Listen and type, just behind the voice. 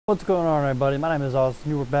What's going on, everybody? My name is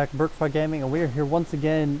Austin. We're back at Burkify Gaming, and we are here once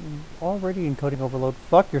again, already in coding overload.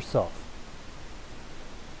 Fuck yourself.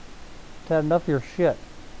 I've had enough of your shit.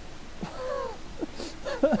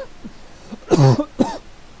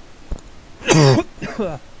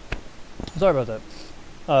 Sorry about that.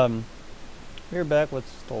 We're back with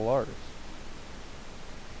Stellaris.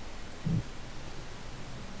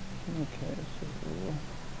 Okay, so...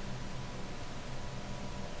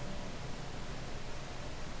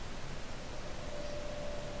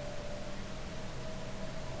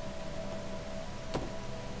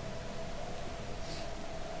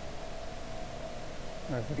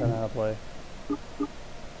 Alright, I know how to play. I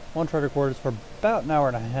want to try to record this for about an hour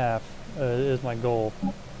and a half, is my goal.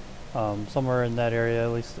 Somewhere in that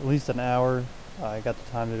area, at least an hour. I got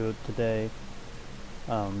the time to do it today.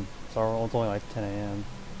 So it's only like 10 a.m.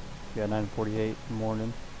 Yeah, 9:48 in the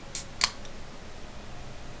morning.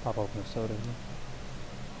 Pop open a soda here.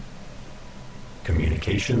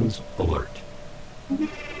 Communications alert.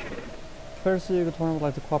 Fair City Tournament would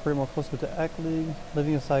like to cooperate more closely with the ACT League.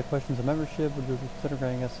 Leaving aside questions of membership, would you consider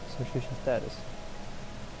granting us association status?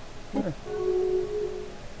 Sure.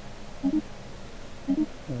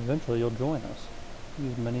 Eventually you'll join us.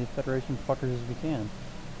 Use as many Federation fuckers as we can.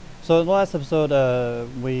 So in the last episode,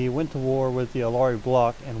 we went to war with the Alari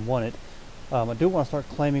Bloc and won it. I do want to start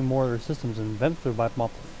claiming more of their systems and eventually wipe them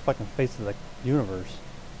off the fucking face of the universe.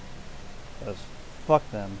 Because fuck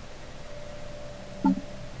them.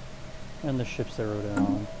 And the ships they rode in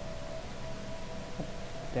on.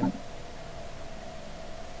 Damn it.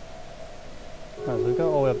 Alright, so we've got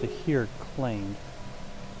all the way up to here claimed.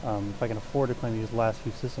 If I can afford to claim these last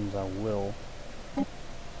few systems, I will.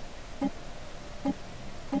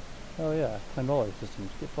 Oh yeah, claimed all our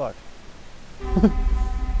systems. Get fucked.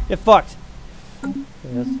 Get fucked! Okay,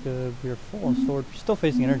 that's good. We are full on storage. We're still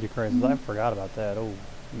facing energy crisis. I forgot about that. Oh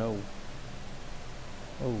no.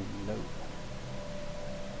 Oh no.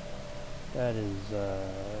 That is,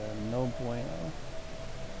 no bueno.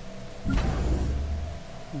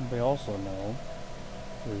 We also know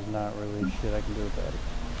there's not really shit I can do with that.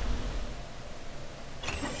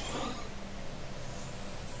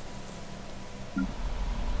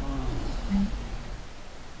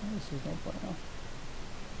 This is no bueno.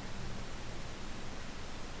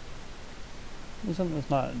 I need something that's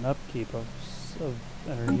not an upkeep of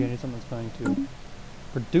energy. I need something that's going to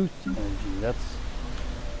produce energy.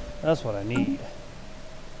 That's what I need.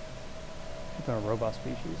 What kind of robot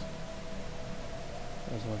species?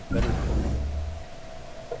 That's much better for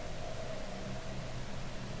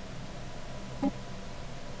me.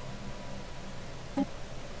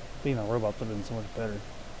 Being a robot would have been so much better.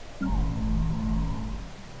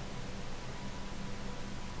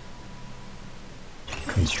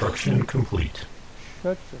 Construction complete.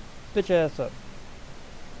 Shut your bitch ass up.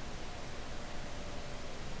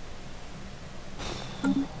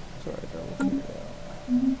 It's alright, though. We'll figure it out.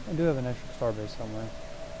 I do have an extra starbase somewhere.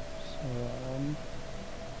 So,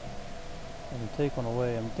 I can take one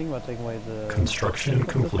away. I'm thinking about taking away the... Construction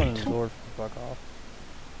complete. This one is fuck off.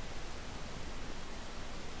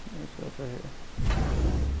 Let's go right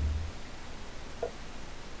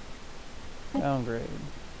here. Downgrade.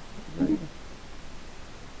 Great.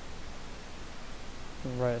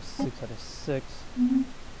 We're right at 6 out of 6. And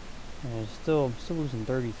I'm still losing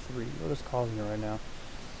 33. What is causing it right now?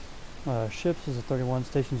 Ships is a 31,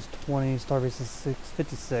 stations 20, starbase is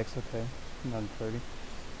 56, okay, not 30.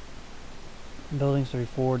 Buildings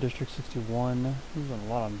 34, district 61, losing a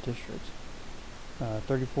lot on districts.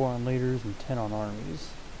 34 on leaders and 10 on armies.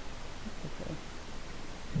 Okay.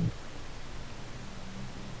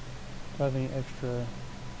 Do I have any extra?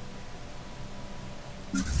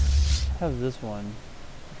 I have this one.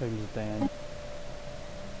 I can use band.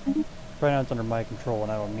 Right now it's under my control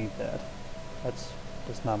and I don't need that. That's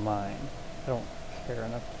not mine. I don't care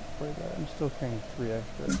enough to play that. I'm still carrying 3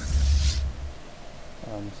 extra.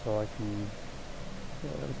 So I can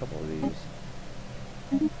get a couple of these.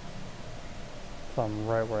 So I'm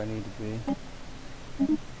right where I need to be.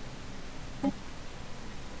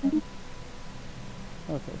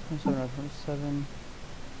 Okay, 27 out of 27.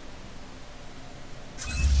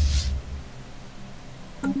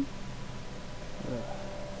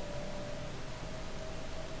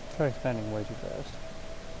 Try expanding way too fast.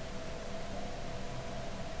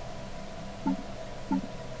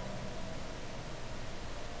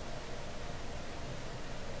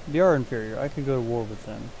 They are inferior. I could go to war with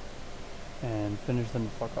them and finish them the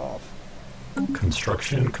fuck off.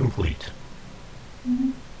 Construction complete.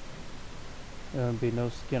 There would be no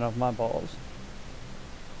skin off my balls.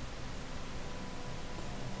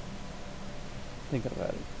 Thinking about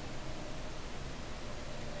it.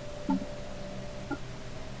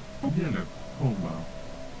 Hjälp, komma.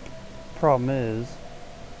 Problem is,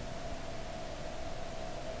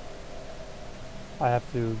 I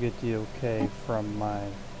have to get the okay from my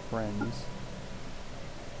friends.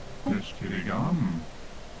 Destirigam.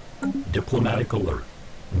 Diplomatic alert.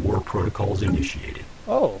 War protocols initiated.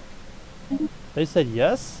 Oh, they said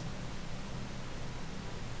yes?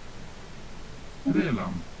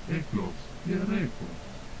 Relam. Eklos. Jereko.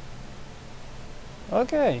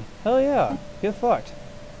 Okay, hell yeah, get fucked.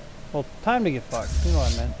 Well, time to get fucked, you know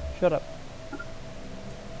what I meant. Shut up.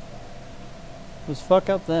 Let's fuck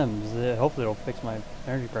up them. Hopefully it'll fix my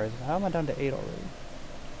energy crisis. How am I down to 8 already?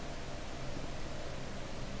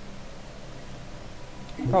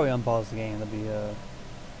 Probably unpause the game, that'd be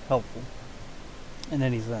helpful. In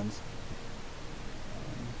any sense.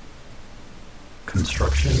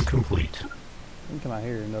 Construction complete. I can come out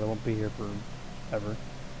here and know they won't be here forever.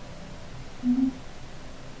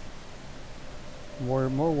 More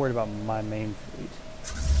worried about my main fleet.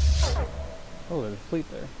 Oh, there's a fleet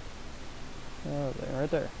there. Oh, they're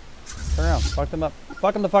right there. Turn around. Fuck them up.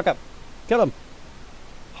 Fuck them the fuck up. Kill them.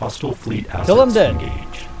 Hostile fleet assets Kill them dead.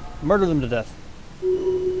 engaged. Murder them to death.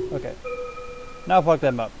 Okay. Now fuck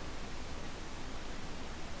them up.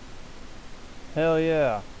 Hell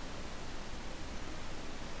yeah.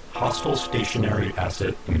 Hostile stationary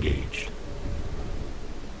asset engaged.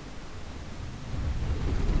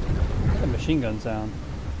 That machine gun sound.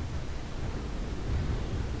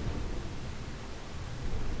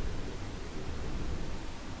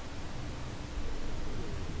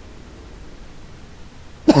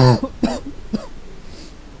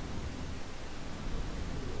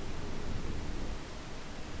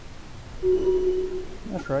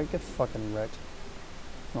 That's right, get fucking wrecked.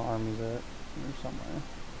 No armies at it. Or somewhere.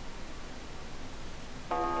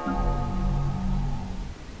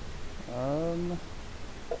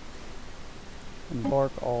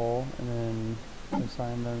 Embark all, and then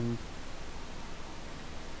assign them.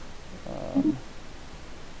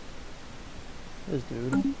 This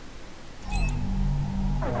dude. Have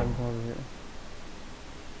him come over here.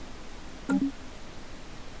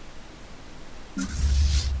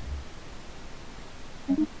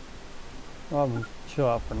 Well, I'm gonna chill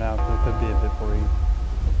out for now because it could be a bit before we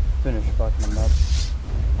finish fucking them up.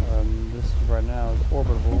 This is right now is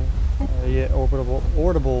orbital. Yeah, orbital.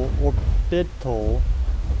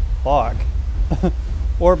 Fuck.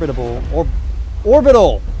 Orbital.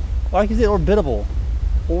 Why can you say orbitable?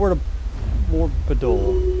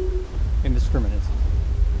 Orbital. Indiscriminate.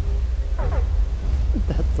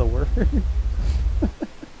 That's the word. Who's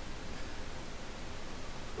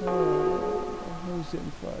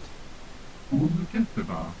getting fucked?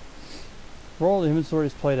 Jättebra. Roll the inventory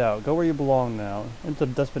is played out. Go where you belong now. Into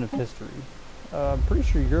the dustbin of history. I'm pretty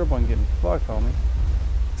sure you're the one getting fucked, homie.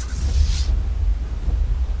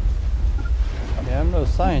 Yeah, I'm no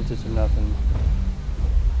scientist or nothing.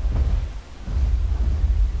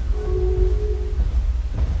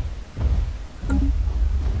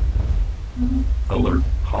 Alert.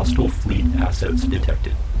 Hostile fleet assets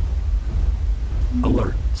detected.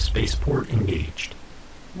 Alert. Spaceport engaged.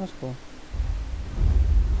 That's cool.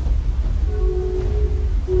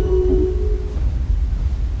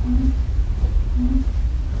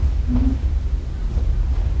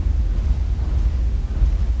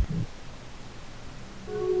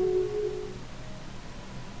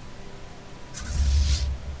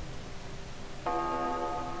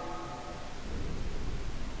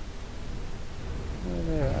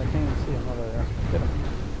 There, I can't even see him over there. Get him.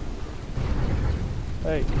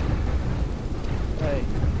 Hey. Hey.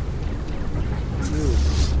 You.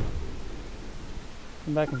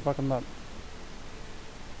 Come back and fuck him up.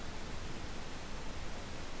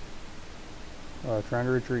 Trying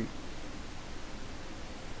to retreat.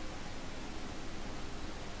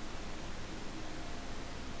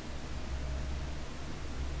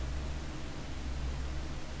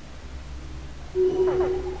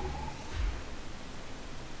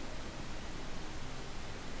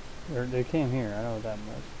 They came here, I know that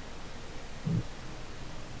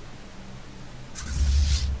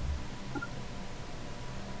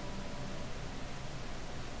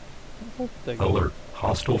much. Alert.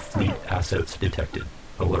 Hostile fleet assets detected.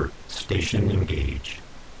 Alert. Station engaged.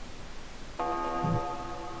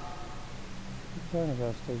 What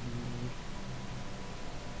about station?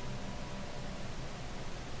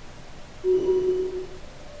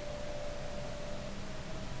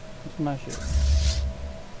 What's my shit?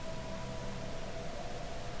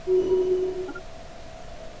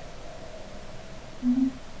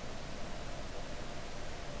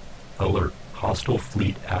 Alert. Hostile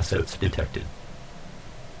fleet assets detected.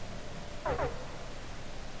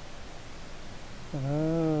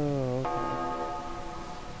 Oh,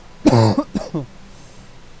 okay.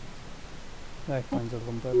 That explains it a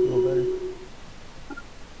little better.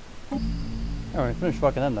 Alright, finish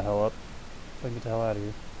fucking them the hell up. So I can get the hell out of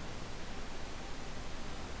here.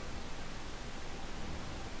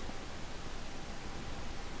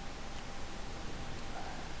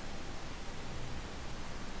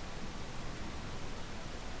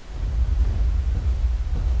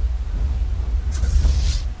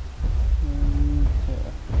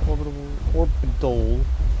 Orbital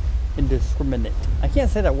indiscriminate. I can't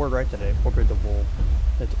say that word right today. Orbital.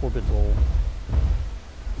 It's orbital.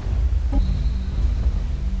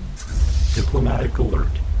 Diplomatic alert.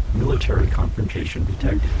 Military confrontation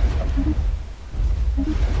detected.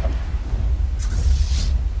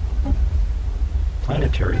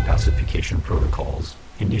 Planetary pacification protocols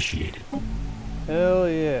initiated. Hell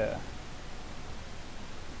yeah.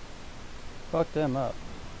 Fuck them up.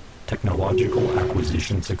 Technological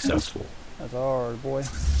acquisition successful. That's hard, boy.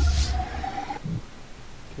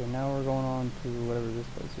 Okay, now we're going on to whatever this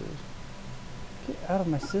place is. Get out of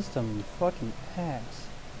my system, you fucking ass.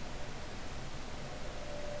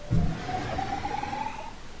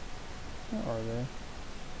 Where are they?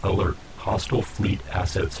 Alert. Hostile fleet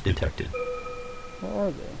assets detected. Where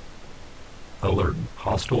are they? Alert.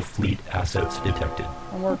 Hostile fleet assets detected.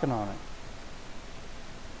 I'm working on it.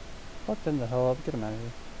 Fuck them the hell up. Get them out of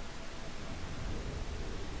here.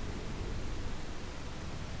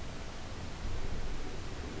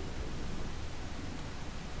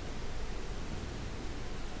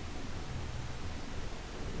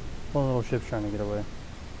 One little ship's trying to get away.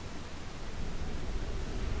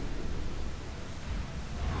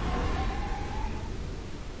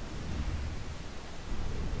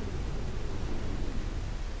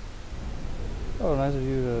 Oh, nice of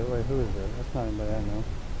you to... Wait, who is that? That's not anybody I know.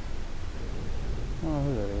 I don't know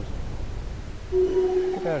who that is.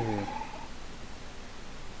 Get out of here.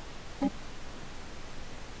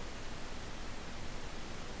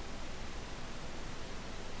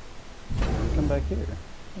 Come back here.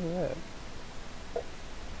 Look at that.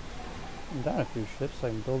 I'm down a few ships so I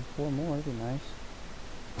can build 4 more. That'd be nice.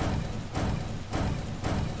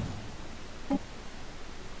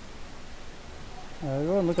 Go ahead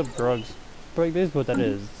and look up drugs. But basically what that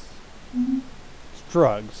is. It's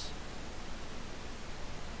drugs.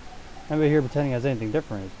 Anybody here pretending as anything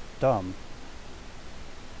different is dumb.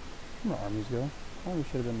 Where do armies go? Army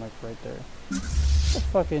should have been like right there. Get the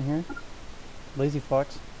fuck in here. Lazy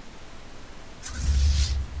fucks.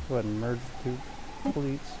 Go ahead and merge the 2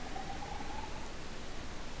 fleets.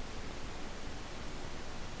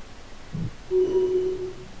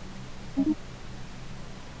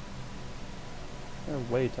 They're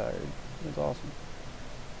way tired. That's awesome.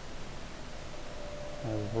 I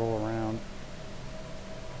just roll around.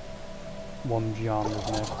 One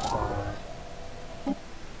geometer's next. Are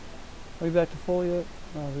we back to full yet?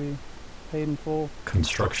 Are we paid in full?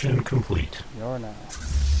 Construction complete. We are now.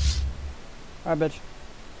 Alright, bitch.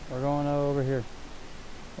 We're going over here.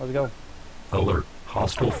 Let's go. Alert.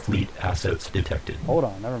 Hostile fleet assets detected. Hold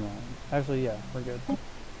on, never mind. Actually, yeah, we're good.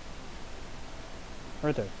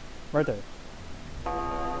 Right there. Right there.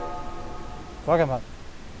 Fuck him up.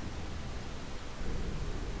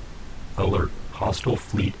 Alert. Hostile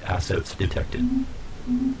fleet assets detected.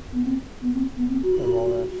 Of all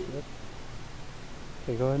that shit.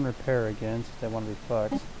 Okay, go ahead and repair again since they want to be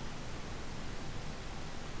fucked.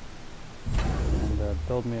 And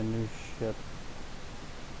build me a new ship.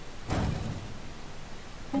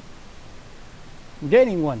 I'm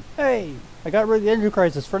gaining one! Hey! I got rid of the energy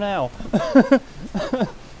crisis for now!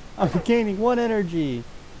 I'm gaining 1 energy!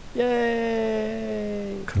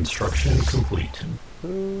 Yay! Construction complete.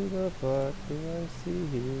 Who the fuck do I see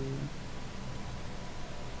here?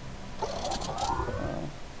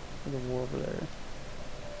 There's a war over there.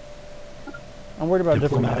 I'm worried about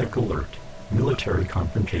Diplomatic alert. Military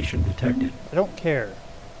confrontation detected. I don't care.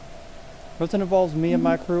 Once it involves me and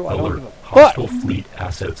my crew, I don't Alert. give a fuck. Hostile fleet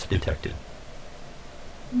assets detected.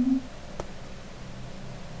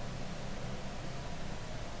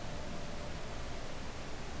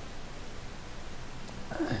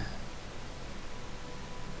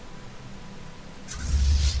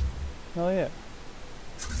 Hell yeah.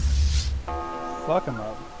 Fuck them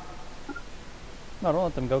up. No, don't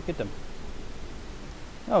let them go. Get them.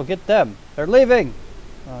 No, get them. They're leaving.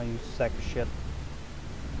 Oh, you sack of shit.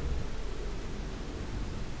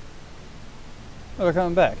 Oh, they're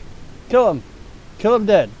coming back. Kill them. Kill them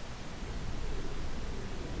dead.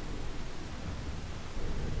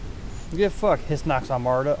 Get fucked, Hisnox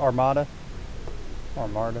Armada. Armada.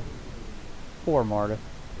 Poor Armada.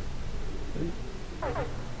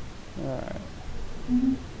 Alright.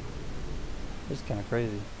 This is kind of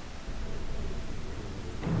crazy.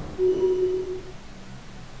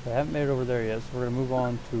 I haven't made it over there yet, so we're gonna move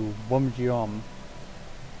on to Wumjiom.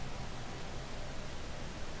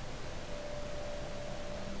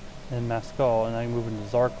 And Mascal, and then move into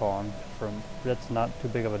Zarkon. That's not too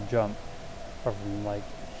big of a jump. But from like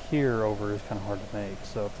here over is kind of hard to make.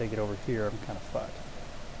 So if they get over here, I'm kind of fucked.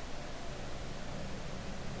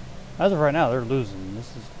 As of right now, they're losing.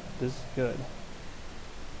 This is good.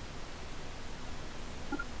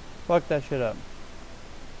 Fuck that shit up.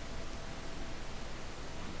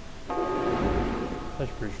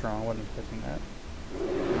 That's pretty strong. I wasn't expecting that.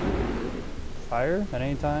 Fire at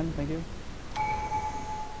any time. Thank you.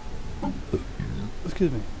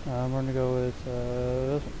 Excuse me. I'm going to go with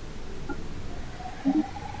this one.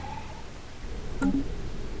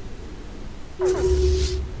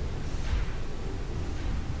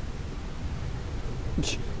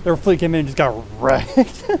 Their fleet came in and just got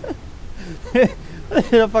wrecked.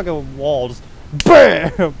 Hit a fucking wall. Just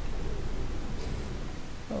BAM!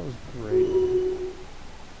 That was great.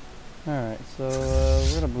 Alright, so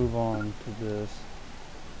we're going to move on to this.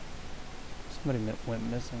 Somebody went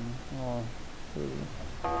missing. Oh, ooh.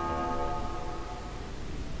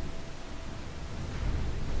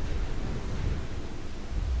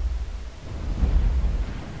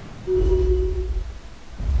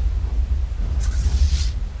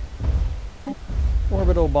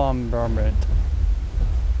 Orbital bombardment.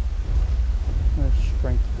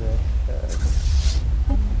 Strength to the head.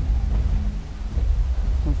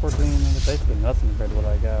 114, basically nothing compared to what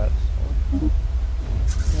I got. So.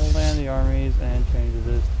 We'll land the armies and change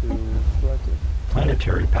this to selected.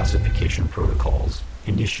 Planetary pacification protocols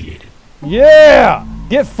initiated. Yeah!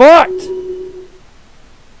 Get fucked!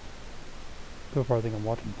 So far I think I'm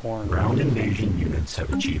watching porn. Ground invasion units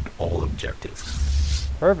have achieved all objectives.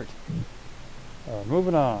 Perfect.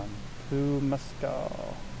 Moving on to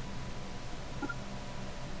Mescal.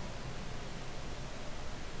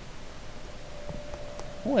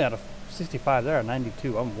 Only out of 65 there at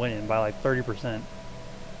 92. I'm winning by like 30%.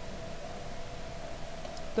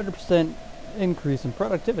 30% increase in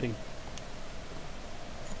productivity.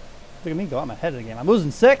 Look at me go. I'm ahead of the game. I'm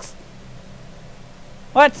losing 6.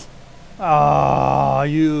 What? Ah,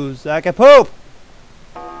 you sack of poop.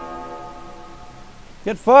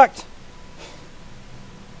 Get fucked.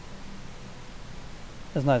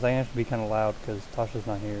 That's nice. I can actually be kind of loud because Tasha's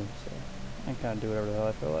not here, so I can kind of do whatever the hell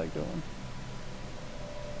I feel like doing.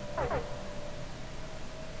 I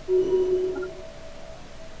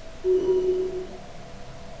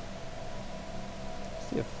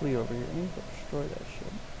see a fleet over here. I need to destroy that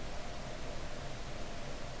shit.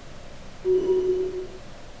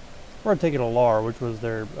 We're going to take it to Alari, which was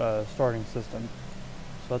their starting system.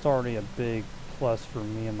 So that's already a big plus for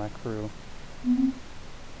me and my crew.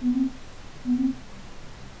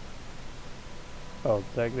 Oh,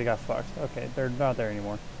 they got fucked. Okay, they're not there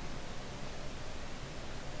anymore.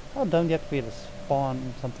 How dumb do you have to be to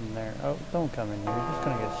spawn something there? Oh, don't come in here. You're just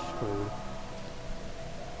gonna get screwed.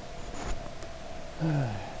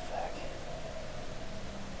 Fuck.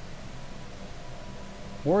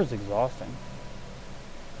 War is exhausting.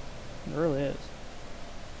 It really is.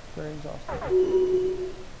 Very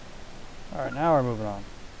exhausting. Alright, now we're moving on.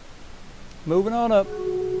 Moving on up. What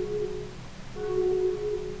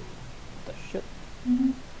the shit?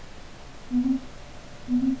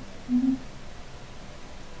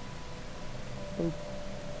 Boop.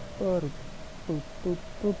 Boop, boop, boop,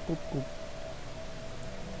 boop, boop, boop.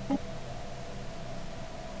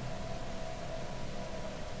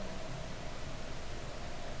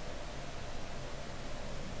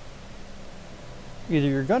 Either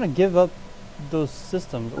you're gonna give up those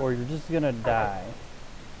systems or you're just gonna die.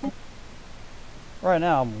 Right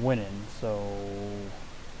now I'm winning, so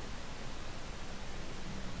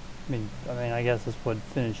I mean I guess this would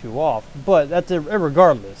finish you off, but that's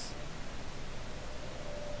irregardless.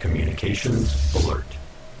 Communications alert.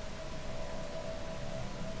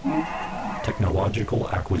 Technological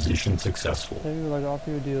acquisition successful. They would like to offer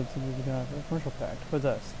you a deal to move a commercial pact. What's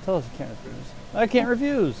that? Tell us you can't refuse. I can't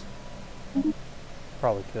refuse!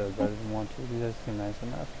 Probably could, but I didn't want to. These guys seem nice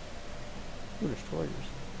enough. Ooh, destroyers.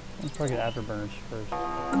 Let's try to get afterburners first.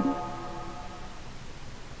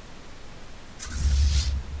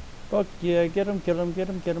 Fuck yeah, get him, get him, get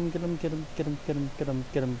him, get him, get him, get him, get him, get him, get him,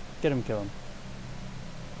 get him, get him, kill him.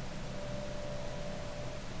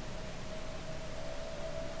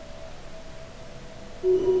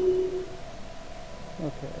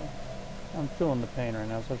 Okay. I'm feeling the pain right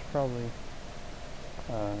now, so I should probably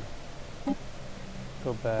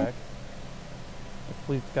go back. The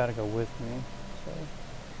fleet's gotta go with me, so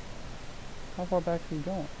How far back are you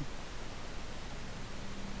going?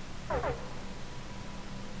 What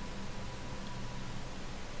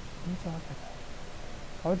are you talking about?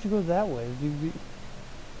 Why would you go that way?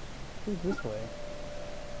 Go this way.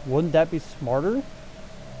 Wouldn't that be smarter?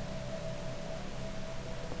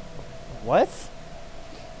 What?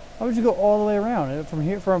 Why would you go all the way around? From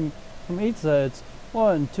here, from Itza, it's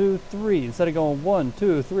 1, 2, 3. Instead of going 1,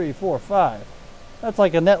 2, 3, 4, 5. That's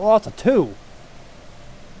like a net loss of 2.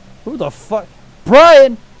 Who the fuck?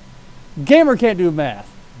 Brian! Gamer can't do math.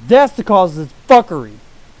 That's the cause of this fuckery.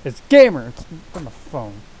 It's Gamer. It's on the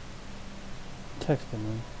phone. Texting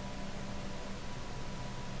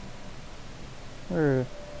me.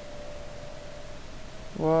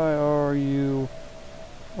 Why are you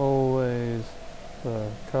always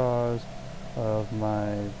the cause of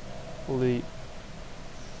my fleet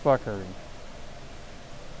fuckery?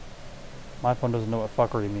 My phone doesn't know what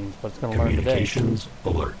fuckery means, but it's going to learn today. Communications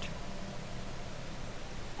alert.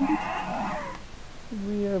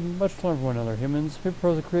 We have much to learn from one another, humans. We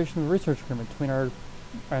propose the creation of a research agreement between our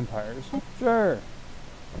empires. Sure.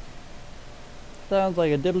 Sounds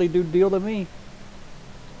like a diddly-doo deal to me.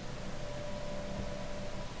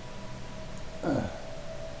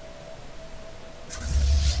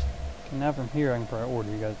 Now from here I can probably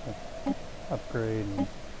order you guys to upgrade and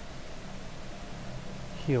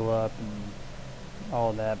heal up and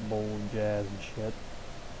all that bull jazz and shit.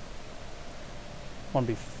 Want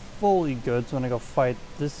to be fully good so when I go fight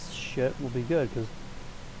this shit will be good because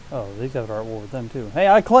oh, these guys are at war with them too. Hey,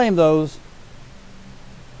 I claim those!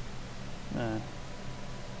 Nah.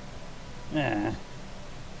 Nah.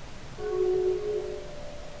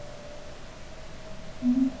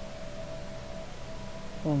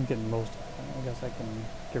 Well, I'm getting most of them. I guess I can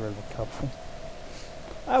get rid of a couple.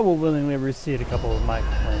 I will willingly recede a couple of my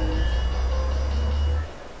claims.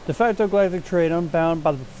 De facto galactic trade, unbound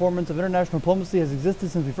by the performance of international diplomacy, has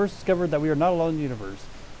existed since we first discovered that we are not alone in the universe.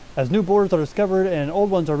 As new borders are discovered and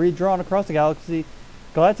old ones are redrawn across the galaxy,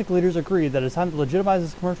 galactic leaders agree that it is time to legitimize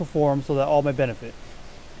this commercial forum so that all may benefit.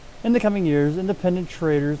 In the coming years, independent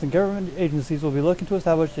traders and government agencies will be looking to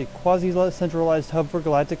establish a quasi-centralized hub for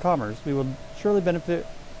galactic commerce. We would surely benefit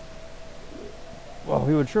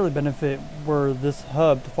were this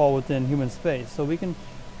hub to fall within human space, so we can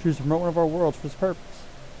choose to promote one of our worlds for this purpose.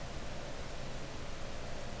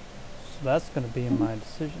 So that's going to be in my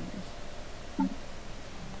decisions.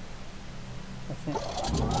 I think.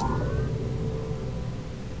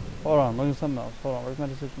 Hold on, look at something else. Hold on, where's my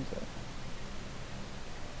decisions at?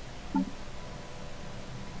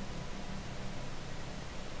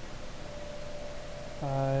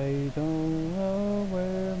 I don't know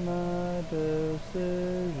where my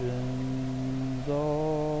decisions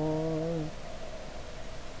are.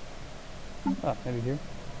 Ah, maybe here.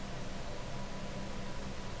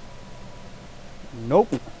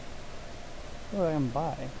 Nope. What I can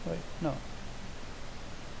buy? Wait, no.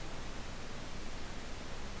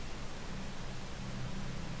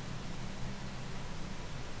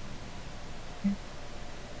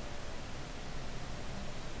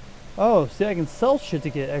 Oh, see, I can sell shit to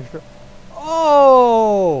get extra.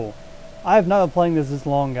 Oh! I have not been playing this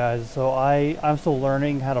long, guys, so I'm still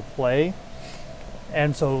learning how to play.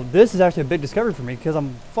 And so this is actually a big discovery for me because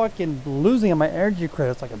I'm fucking losing on my energy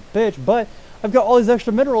credits like a bitch, but I've got all these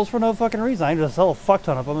extra minerals for no fucking reason. I can just sell a fuck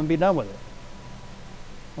ton of them and be done with it.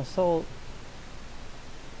 I'll sell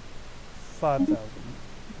 5,000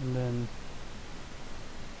 and then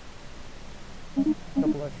a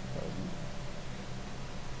couple extra thousand.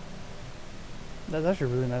 That's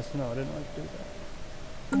actually really nice to know. I didn't like to do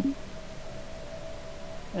that.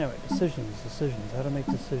 Anyway, decisions. How to make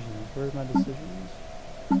decisions. Where's my decisions?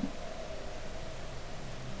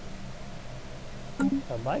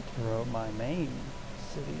 I'd like to promote my main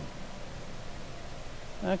city.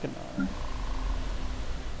 I cannot.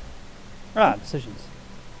 Ah, decisions.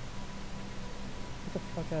 Get the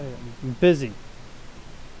fuck out of here. I'm busy.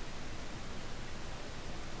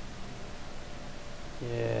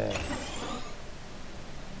 Yeah.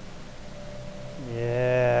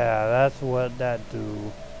 Yeah, that's what that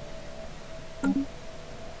do.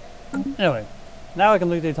 Anyway, now I can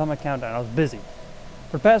look at the atomic countdown. I was busy.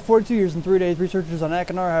 For the past 42 years and 3 days, researchers on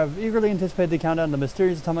Akanar have eagerly anticipated the countdown to the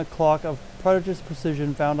mysterious atomic clock of prodigious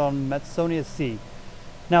precision found on Matsonia C.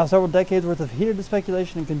 Now, several decades worth of heated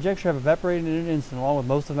speculation and conjecture have evaporated in an instant, along with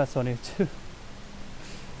most of Matsonia 2.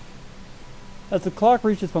 As the clock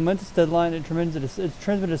reached its momentous deadline, it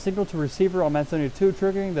transmitted a signal to a receiver on Matsonia 2,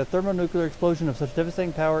 triggering the thermonuclear explosion of such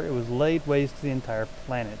devastating power it was laid waste to the entire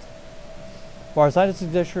planet. While our scientists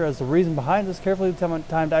conjecture as the reason behind this carefully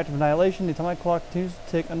timed act of annihilation, the atomic clock continues to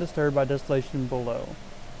tick undisturbed by desolation below.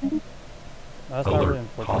 That's not really Alert.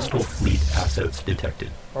 unfortunate. Hostile fleet assets detected.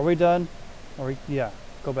 Are we done? Are we? Yeah.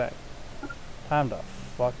 Go back. Time to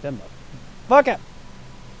fuck them up. Fuck it!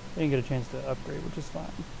 They didn't get a chance to upgrade, which is fine.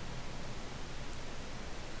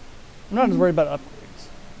 I'm not as worried about upgrades.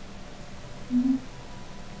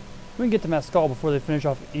 We can get to Mascal before they finish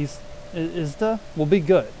off Ista. We'll be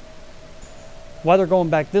good. Why they're going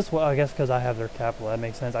back this way? I guess because I have their capital. That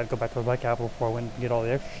makes sense. I'd go back to my capital before I went and get all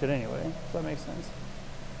the extra shit anyway. So that makes sense.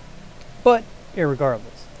 But,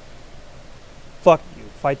 irregardless. Fuck you.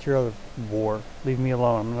 Fight your other war. Leave me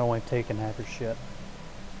alone. I'm not only taking half your shit.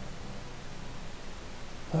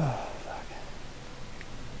 Oh, fuck.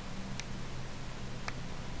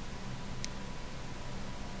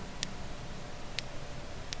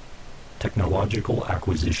 Technological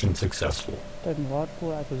acquisition successful.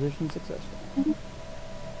 Technological acquisition successful.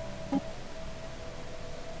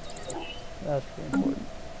 That's pretty important.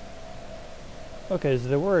 Okay, so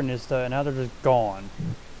they were in Ista, and now they're just gone.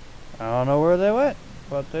 I don't know where they went,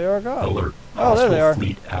 but they are gone. Alert. Oh, there they are.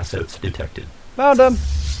 Fleet assets detected. Found them.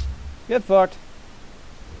 Get fucked.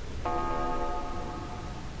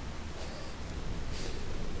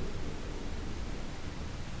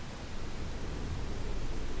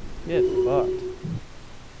 Get fucked.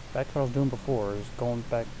 Back to what I was doing before, is going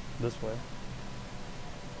back this way.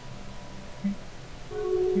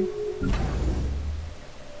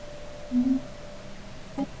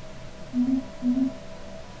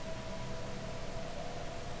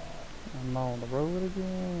 I'm on the road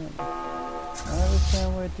again. I just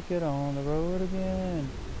can't wait to get on the road again.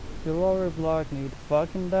 The Alari Bloc need to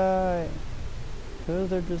fucking die. Cause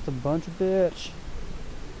they're just a bunch of bitch.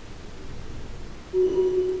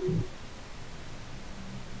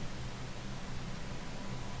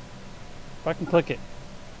 If I can click it.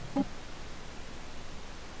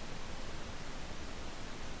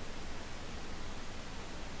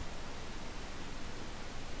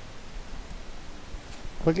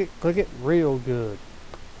 Click it real good.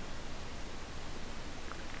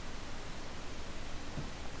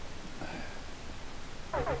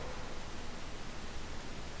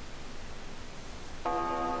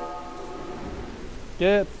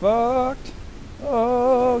 Get fucked.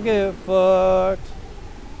 Oh, get fucked.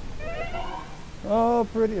 Oh,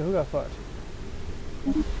 pretty. Who got fucked?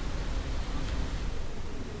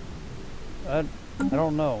 I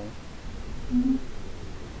don't know.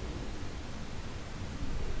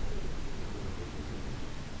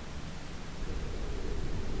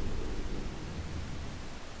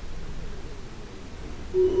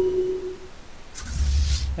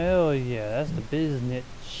 Hell yeah, that's the business,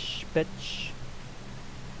 bitch.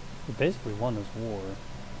 We basically won this war.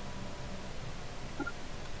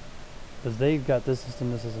 Because they've got this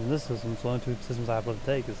system, this system, this system, so the only two systems I have left to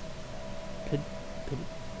take is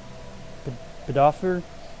Pidoffer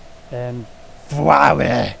and Fwabe.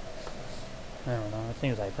 I don't know, I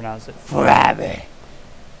think it's how you pronounce it. Fwabe.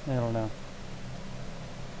 I don't know.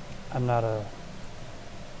 I'm not a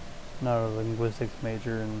linguistics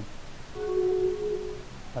major and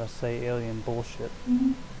how to say alien bullshit.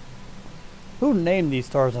 Who named these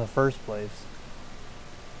stars in the first place?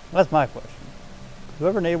 That's my question.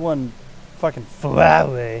 Whoever named one fucking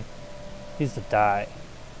Flawe needs to die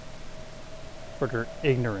for their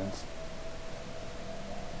ignorance.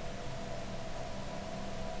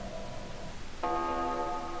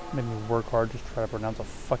 Made me work hard just to try to pronounce a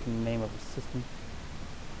fucking name of a system.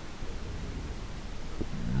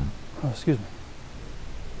 Oh, excuse me.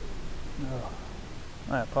 Oh,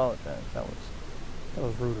 I apologize. That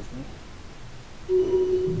was rude of me.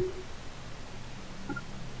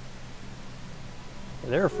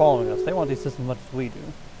 They're following us. They want these systems as much as we do.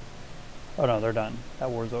 Oh no, they're done. That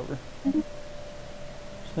war's over. Just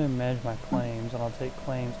gonna manage my claims, and I'll take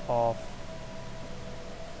claims off.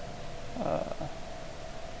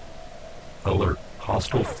 Alert.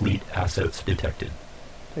 Hostile fleet assets detected.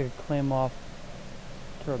 Take a claim off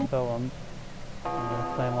Terabellum. I'm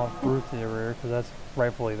gonna claim off Bruthier because that's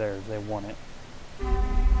rightfully theirs. They want it.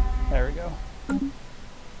 There we go.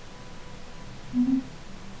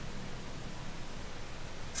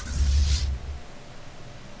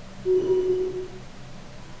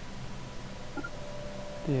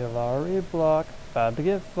 The Alari Bloc about to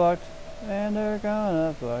get fucked, and they're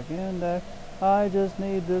gonna fucking die. I just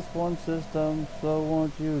need this one system, so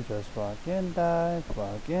won't you just fucking die,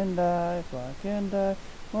 fucking die, fucking die.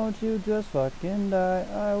 Won't you just fucking die?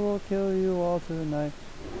 I will kill you all tonight.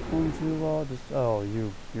 Won't you all just... Oh,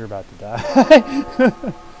 you're about to die.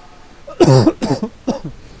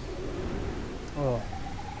 Oh.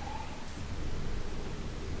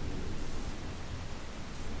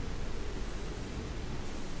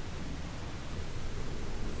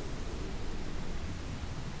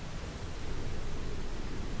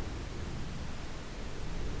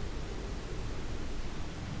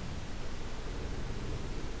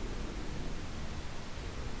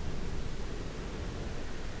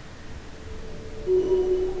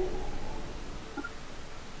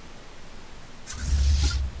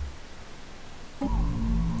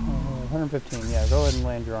 115. Yeah, go ahead and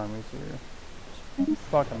land your armies here. Just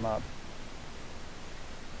fuck them up.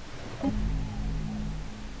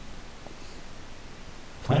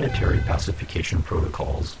 Planetary pacification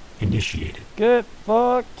protocols initiated. Get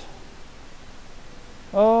fucked.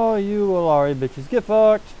 Oh, you Alari bitches, get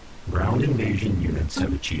fucked. Ground invasion units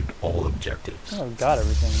have achieved all objectives. Oh, I've got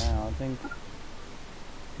everything now. I think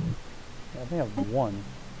I've won.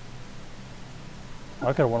 I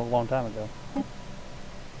could have won a long time ago.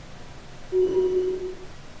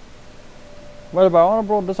 Whether by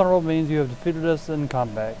honorable or dishonorable means you have defeated us in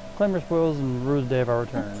combat. Claim your spoils and rue the day of our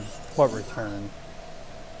return. What return?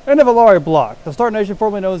 End of Alari Bloc. The Star Nation,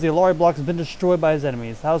 formerly known as the Alari Bloc, has been destroyed by his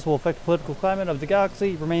enemies. How this will affect the political climate of the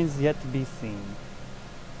galaxy remains yet to be seen.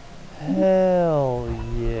 Hell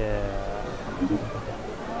yeah.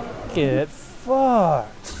 Get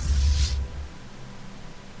fucked.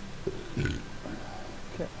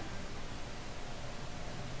 Okay.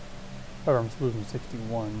 Oh, I'm losing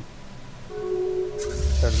 61.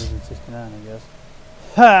 Started losing 69, I guess.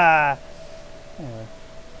 Ha! Anyway.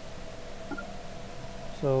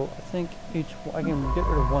 So, I think I can get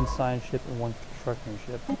rid of one science ship and one construction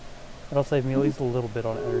ship. That'll save me at least a little bit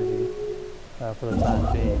on energy for the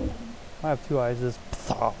time being. I have two eyes. This.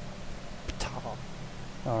 Oh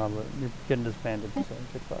no, but you're getting disbanded, so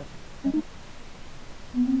get fucked.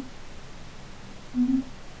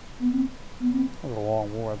 That was a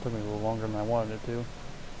long war. It took me a little longer than I wanted it to.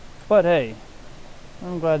 But hey,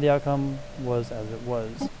 I'm glad the outcome was as it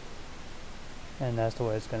was. And that's the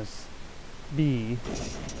way it's going to be.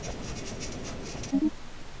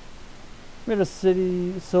 We had a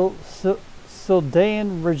city,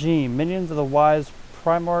 Sildaean regime, minions of the wise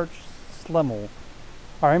Primarch Slemmel.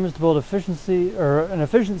 Our aim is to build an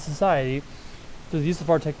efficient society through the use of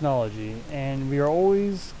our technology, and we are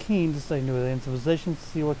always keen to study new alien civilizations to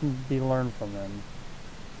see what can be learned from them.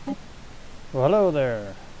 Well, hello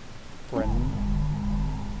there, friend.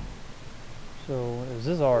 So, is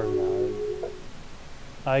this ours now?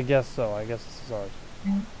 I guess so. I guess this is ours.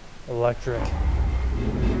 Electric.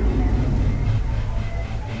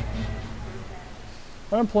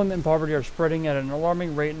 Unemployment and poverty are spreading at an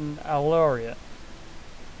alarming rate in Alaria.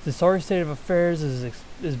 The sorry state of affairs is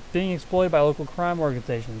being exploited by local crime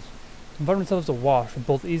organizations, who find themselves awash with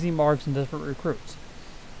both easy marks and desperate recruits.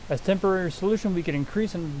 As temporary solution, we can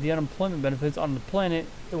increase the unemployment benefits on the planet.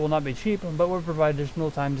 It will not be cheap, but will provide additional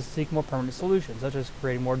time to seek more permanent solutions, such as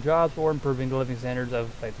creating more jobs or improving the living standards of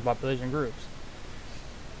affected population groups.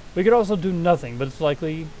 We could also do nothing, but it's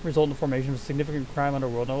likely result in the formation of a significant crime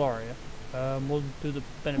underworld in Alaria. We'll do the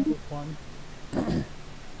benefit one.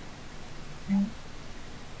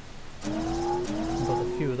 Built a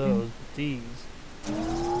few of those, but these.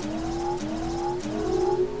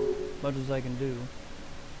 Much as I can do.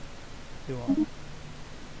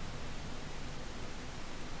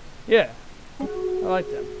 Yeah, I like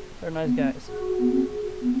them. They're nice guys.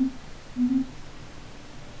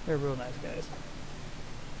 They're real nice guys.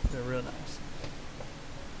 They're real nice.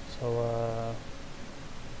 So,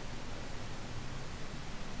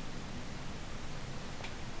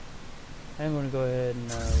 I'm going to go ahead and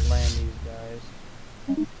land these guys.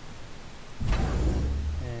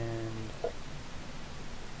 And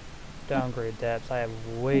downgrade that. So I have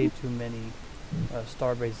way too many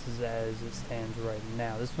star bases as it stands right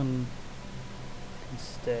now. This one can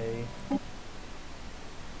stay.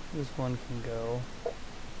 This one can go.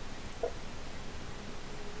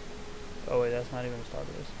 Oh wait, that's not even a star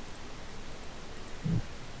base.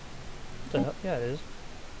 What the hell? Yeah, it is.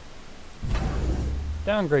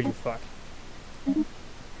 Downgrade, you fuck.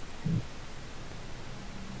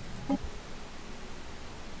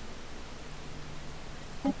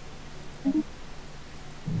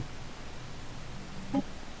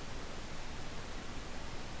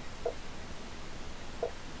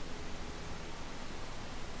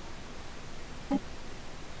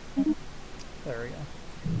 There we go.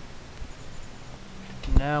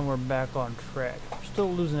 Now we're back on track. We're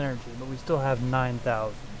still losing energy, but we still have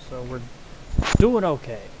 9,000, so we're doing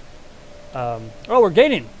okay. Oh, we're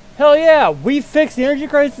gaining! Hell yeah! We fixed the energy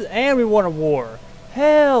crisis and we won a war!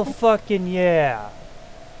 Hell fucking yeah!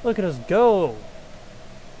 Look at us go!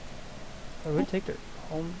 Oh, we take their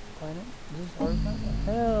home planet? Is this ours now?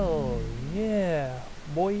 Hell yeah!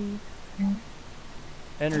 Boy!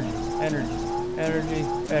 Energy, energy, energy,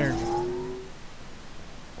 energy.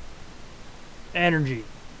 Energy!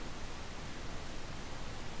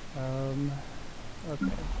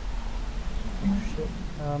 Okay. Oh shit.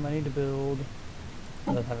 I need to build...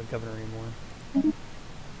 I don't have a governor anymore.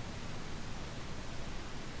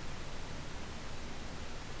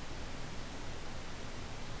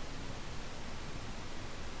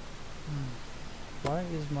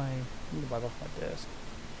 is my... I need to wipe off my desk.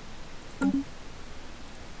 I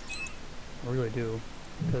really do.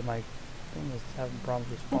 Because my thing is having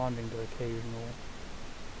problems responding to occasional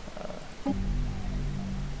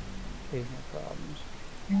problems.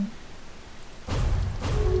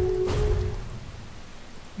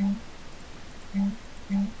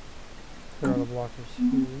 There are the blockers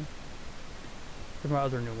here. Here's my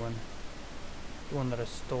other new one. The one that I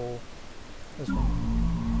stole. This one.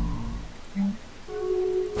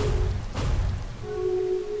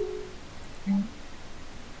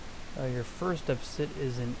 Your first deficit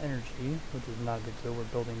is in energy, which is not good, so we're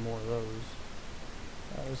building more of those.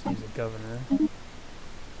 This needs a governor.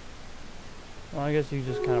 Well, I guess you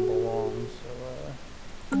just kind of belong,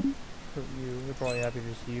 so, for you, we're probably happy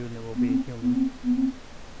to see you, and then we'll be human.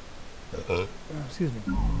 Excuse me.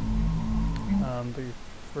 But your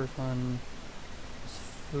first one is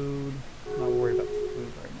food. I'm not worried about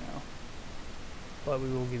food right now. But we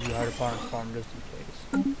will give you hydroponics farm just in case.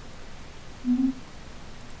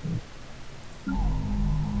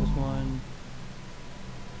 This one.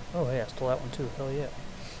 Oh, hey, I stole that one too. Hell yeah.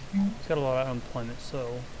 It's got a lot of unemployment,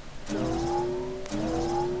 so. Build.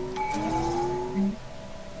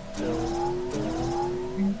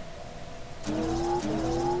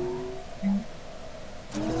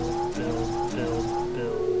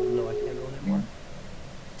 No, I can't build anymore.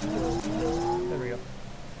 Build. There we go.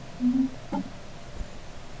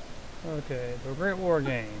 Okay, the Great War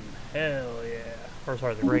Game. Hell yeah. Or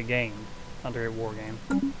sorry, the Great Game. Not the Great War Game.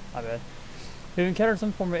 My bad. We've encountered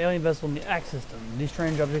some form of alien vessel in the Axe system. These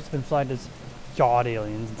strange objects have been flagged as yawed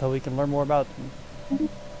aliens until we can learn more about them.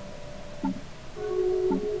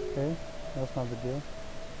 Okay, that's not a big deal.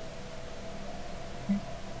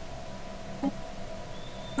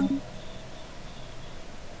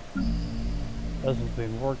 This one's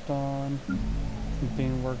being worked on. This one's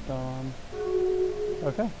being worked on.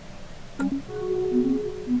 Okay.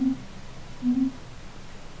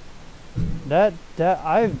 That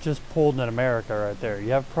I've just pulled in America right there.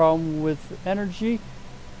 You have a problem with energy?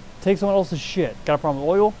 Take someone else's shit. Got a problem with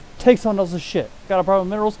oil? Take someone else's shit. Got a problem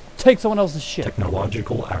with minerals? Take someone else's shit.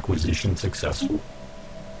 Technological acquisition successful.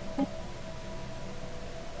 Oh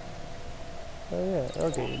yeah,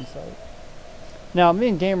 okay, inside. Now, me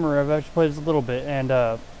and Gamer have actually played this a little bit, and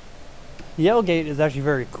the L-Gate is actually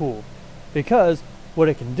very cool. Because what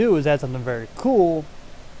it can do is add something very cool,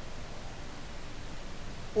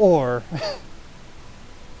 or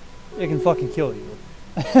it can fucking kill you.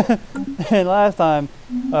 And last time,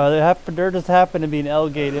 there just happened to be an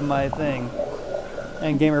L-Gate in my thing,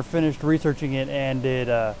 and Gamer finished researching it, and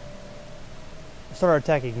it started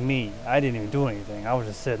attacking me. I didn't even do anything. I was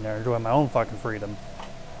just sitting there enjoying my own fucking freedom.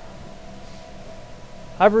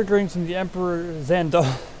 Hybrid dreams from the Emperor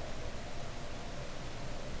Zandalf.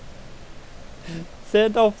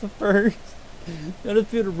 Zandalf the First,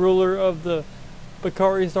 undisputed ruler of the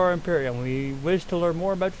Bakari Star Imperium. We wish to learn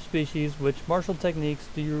more about your species. Which martial techniques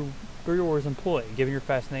do your warriors employ, given your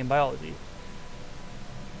fascinating biology?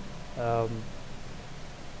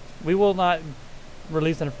 We will not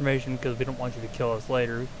release that information because we don't want you to kill us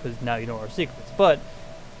later, because now you know our secrets. But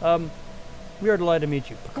we are delighted to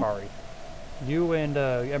meet you, Bakari. You and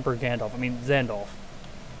Emperor Zandalf.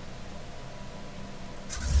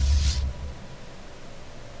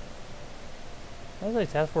 What was I,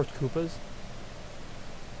 Task Force Koopas?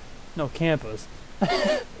 No, Campas.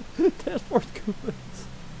 Task Force Koopas.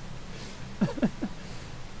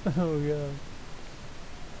 Oh god.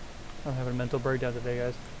 I'm having a mental breakdown today,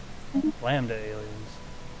 guys. Lambda aliens.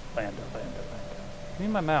 Lambda. Give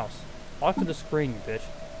me my mouse. Walk to the screen, you bitch.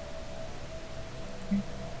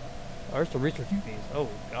 Oh, there's the researching these. Oh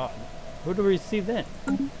god. Who do we see then?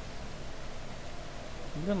 We've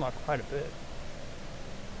unlocked quite a bit.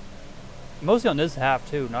 Mostly on this half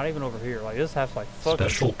too, not even over here. Like this half's like fuck.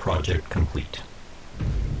 Special project complete.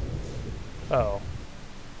 Oh.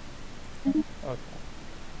 Okay.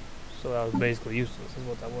 So that was basically useless, is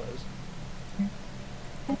what that was.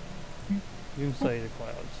 You can study the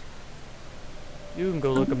clouds. You can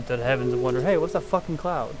go look up into the heavens and wonder, hey, what's that fucking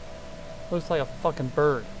cloud? Looks like a fucking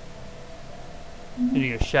bird. And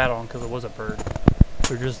you get shat on because it was a bird.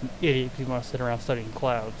 You're just an idiot because you want to sit around studying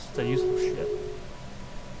clouds. That useful shit.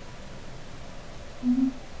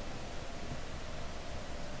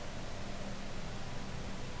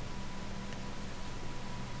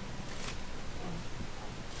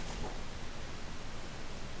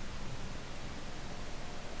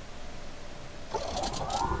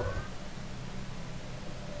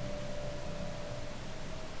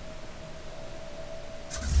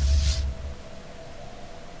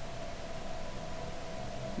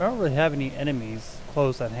 I don't really have any enemies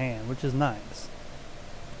close at hand, which is nice.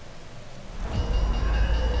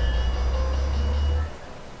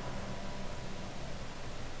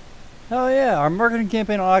 Hell yeah, our marketing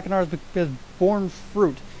campaign on Akinar has borne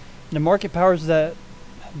fruit. And the market powers that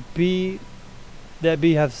be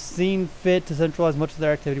have seen fit to centralize much of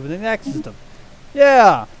their activity within the Axis system.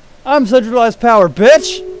 Yeah! I'm centralized power,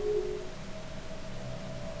 bitch!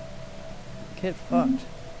 Get fucked.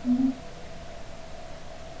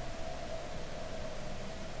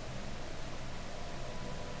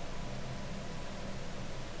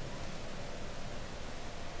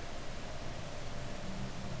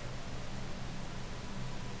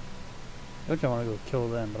 Don't I want to go kill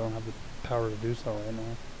them, but I don't have the power to do so right now.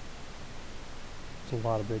 It's a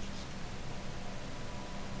lot of bitches.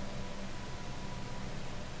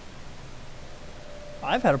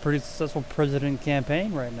 I've had a pretty successful president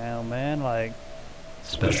campaign right now, man. Like,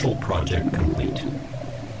 Special project complete.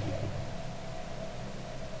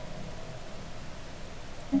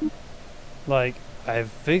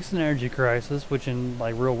 I've fixed an energy crisis, which in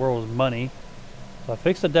like real world is money. So I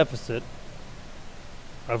fixed a deficit.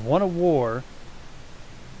 I've won a war.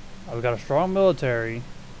 I've got a strong military.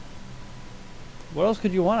 What else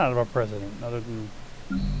could you want out of a president other than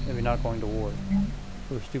maybe not going to war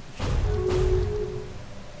for stupid shit?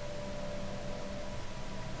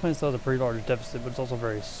 Plan still has a pretty large deficit, but it's also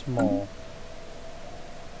very small.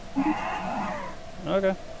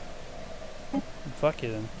 Okay. Fuck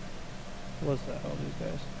you then. What's the hell, these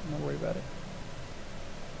guys? I'm not worried about it.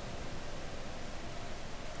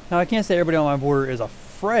 Now, I can't say everybody on my border is a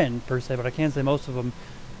friend, per se, but I can say most of them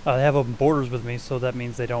have open borders with me, so that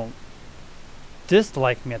means they don't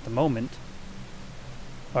dislike me at the moment.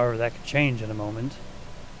 However, that could change in a moment.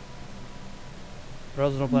 But I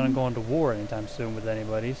also don't plan on going to war anytime soon with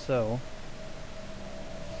anybody, so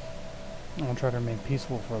I'm going to try to remain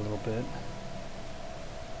peaceful for a little bit.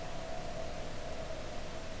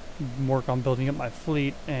 Work on building up my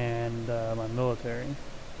fleet and my military.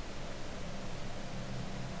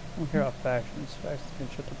 I don't care about factions. Factions can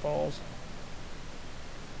shut their balls.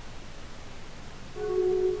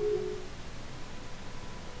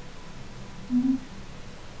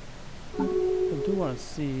 I do want to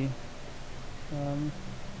see.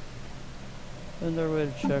 Is there a way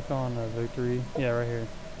to check on victory? Yeah, right here.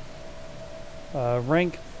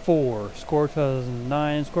 Rank 4, score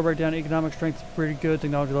 2009. Score breakdown: economic strength is pretty good,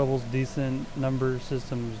 technology levels decent, number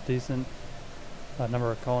systems decent,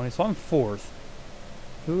 number of colonies. So I'm 4th.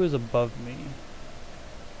 Who is above me?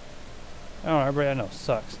 I don't know, everybody I know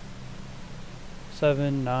sucks.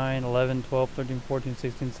 7, 9, 11, 12, 13, 14,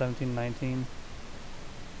 16, 17, 19,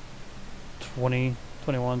 20,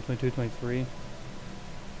 21, 22, 23.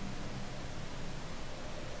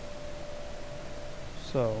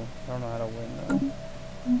 So, I don't know how to win though.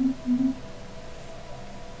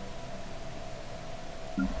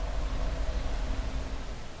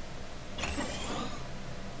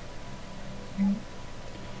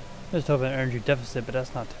 Just have an energy deficit, but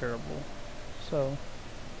that's not terrible. So,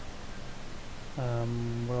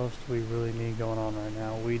 what else do we really need going on right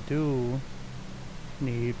now? We do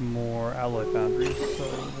need more alloy foundries,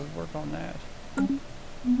 so we'll work on that.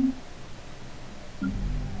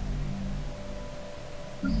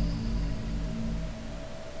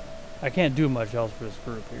 I can't do much else for this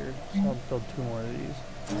group here, so I'll build 2 more of these.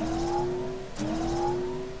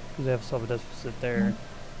 Because they have still have a deficit there.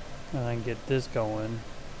 And I can get this going,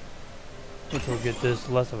 which will get this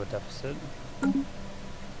less of a deficit.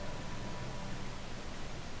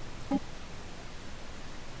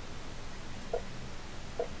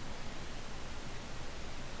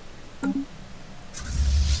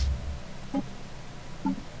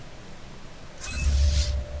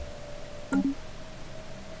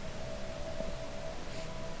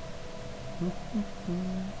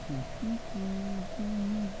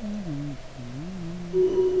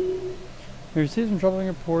 We received some troubling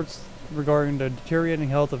reports regarding the deteriorating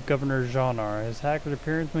health of Governor Janar. His haggard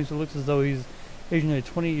appearance makes it look as though he's aged nearly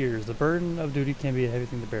 20 years. The burden of duty can be a heavy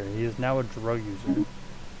thing to bear. He is now a drug user.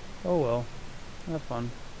 Oh well. Have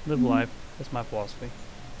fun. Live life. That's my philosophy.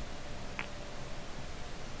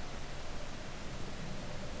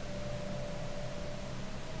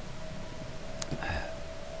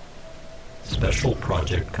 Special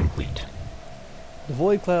project complete. The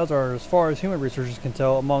void clouds are, as far as human researchers can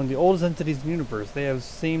tell, among the oldest entities in the universe. They have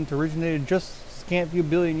seemed to originate just a scant few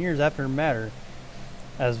billion years after matter,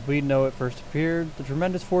 as we know it first appeared. The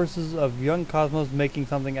tremendous forces of young cosmos making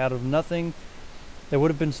something out of nothing. They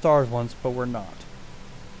would have been stars once, but were not.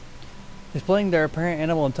 Explaining their apparent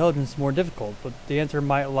animal intelligence is more difficult, but the answer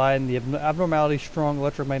might lie in the abnormally strong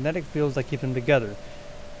electromagnetic fields that keep them together.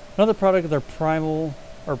 Another product of their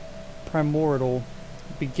primordial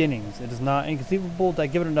beginnings. It is not inconceivable that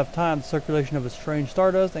given enough time, the circulation of a strange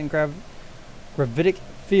stardust and gravitic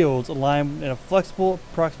fields align in a flexible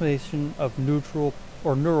approximation of neutral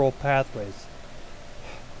or neural pathways.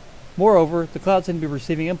 Moreover, the clouds seem to be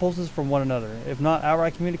receiving impulses from one another. If not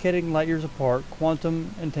outright communicating light years apart,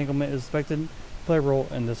 quantum entanglement is expected to play a role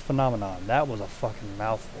in this phenomenon. That was a fucking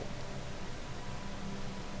mouthful.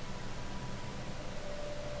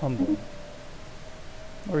 Humbling.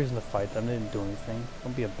 No reason to fight them. They didn't do anything.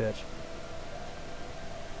 Don't be a bitch.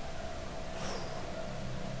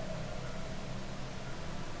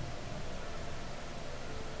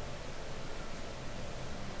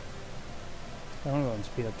 I'm gonna go and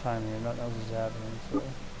speed up time here. Nothing else is happening, so.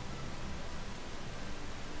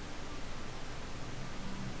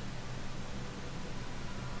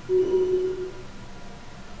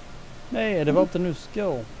 Hey, I developed a new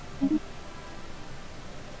skill.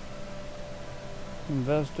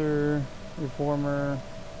 Investor, reformer,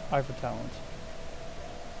 eye for talent.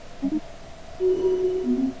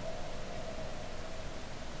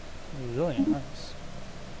 Resilient, nice.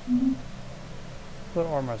 What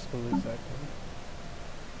are my skills exactly?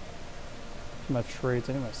 My traits,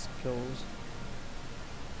 I need my skills.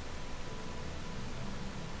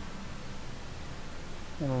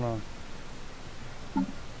 I don't know.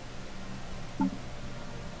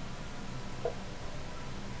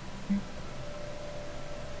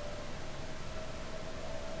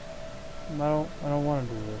 I don't want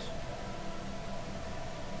to do this.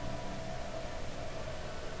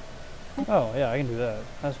 Oh, yeah, I can do that.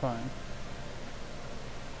 That's fine.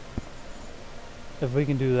 If we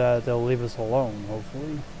can do that, they'll leave us alone,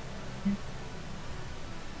 hopefully.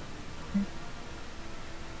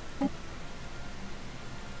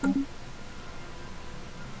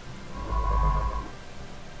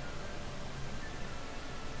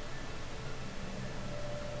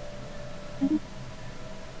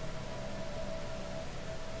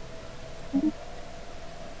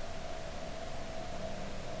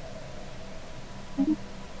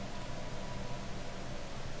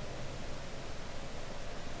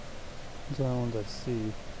 Those are the ones I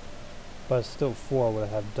see. But still 4 I would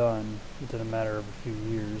have done within a matter of a few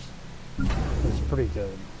years. It's pretty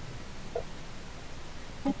good.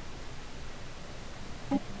 I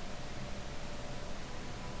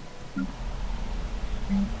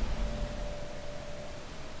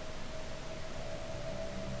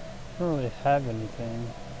don't really have anything,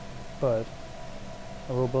 but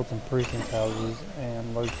I will build some precinct houses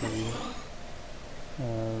and luxury.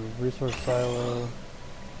 Resource silo.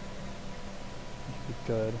 Should be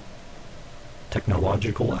good.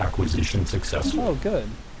 Technological acquisition successful. Oh, good.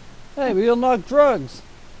 Hey, we unlocked drugs!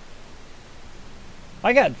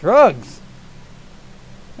 I got drugs!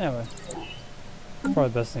 Anyway. Probably the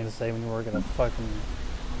best thing to say when you work at a fucking...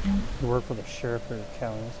 You work for the sheriff or the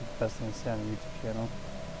county. That's the best thing to say on a YouTube channel.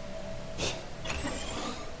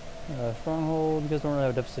 Stronghold, you guys don't really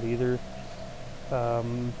have a deficit either.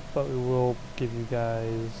 But we will give you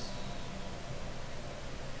guys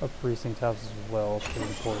a precinct house as well. It's pretty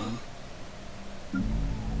important.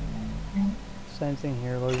 Same thing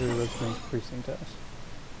here, luxury residence precinct house.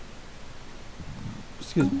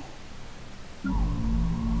 Excuse me.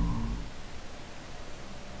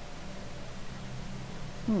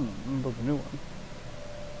 I'm gonna build a new one.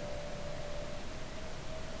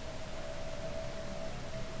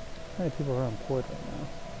 How many people are unemployed right now?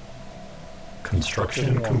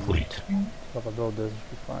 Construction complete. So if I build this, it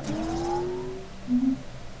should be fine.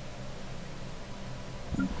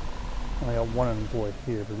 I only got 1 unemployed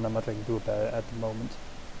here, but there's not much I can do about it at the moment.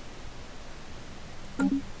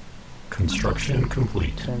 Construction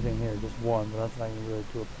complete. Same thing here, just 1, but that's nothing I can really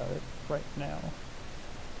do about it right now.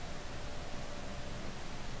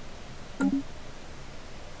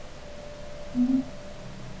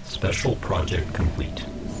 Special project complete.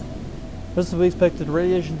 This is we expected. The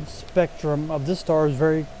radiation spectrum of this star is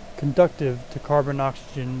very conductive to carbon and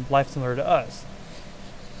oxygen, life similar to us.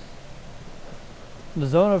 The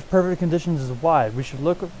zone of perfect conditions is wide. We should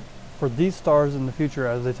look for these stars in the future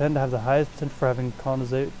as they tend to have the highest potential for having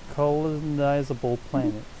colonizable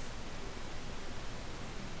planets.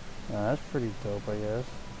 That's pretty dope, I guess.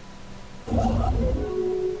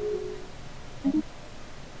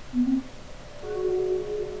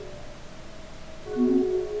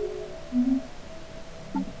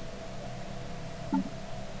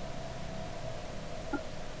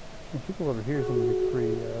 And people over here seem to be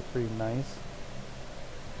pretty nice.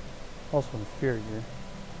 Also inferior.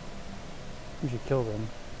 We should kill them.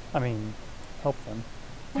 I mean, help them.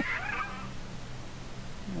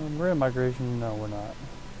 We're in migration? No, we're not.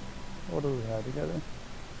 What do we have together?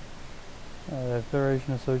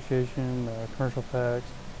 Federation Association, Commercial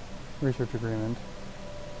Pacts, Research Agreement.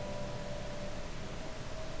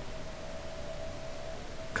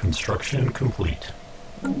 Construction complete.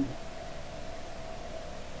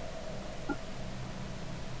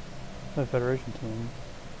 The Federation team.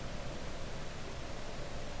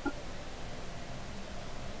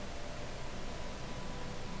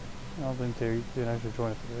 I don't think they can actually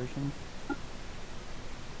join a Federation.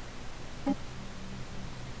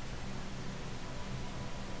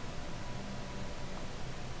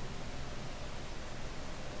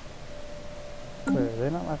 Wait, are they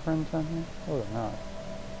not my friends down here? Oh, they're not.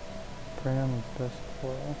 Pram best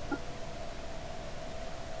spoil.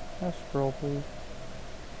 Can I scroll, please?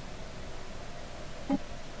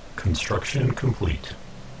 Construction complete.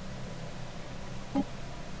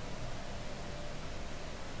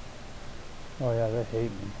 Oh yeah, they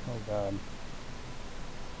hate me. Oh god.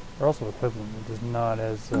 They're also equivalent, which is not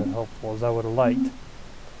as helpful as I would have liked.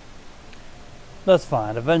 That's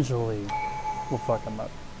fine. Eventually, we'll fuck them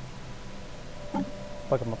up.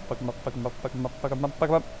 Fuck them up, fuck them up, fuck them up, fuck them up, fuck them up, fuck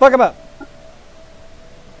them up, fuck them up!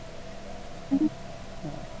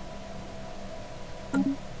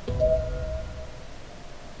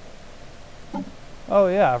 Oh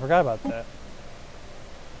yeah, I forgot about that.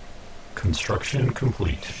 Construction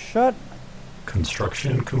complete. Shut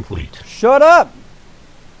Construction complete. Shut up!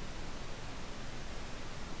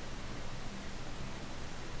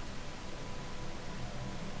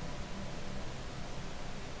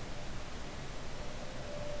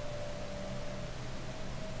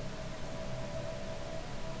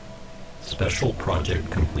 Special project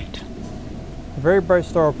complete. A very bright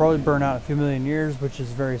star will probably burn out in a few million years, which is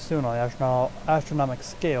very soon on the astronomical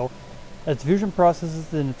scale. Its fusion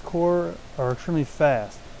processes in its core are extremely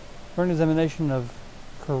fast. During examination of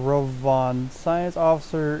Karovan, Science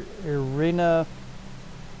Officer Irina,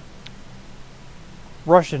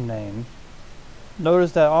 Russian name,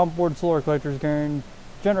 noticed that onboard solar collectors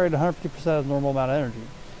generate 150% of the normal amount of energy.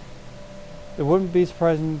 It wouldn't be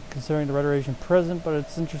surprising considering the radiation present, but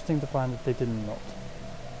it's interesting to find that they didn't melt.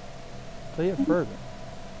 Play it further.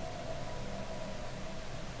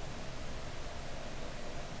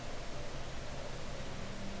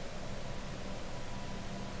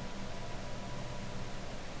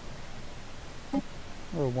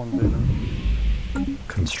 Or one vision.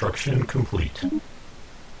 Construction complete.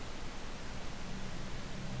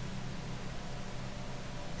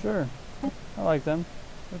 Sure. I like them.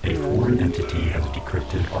 A foreign entity has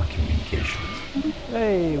decrypted our communications.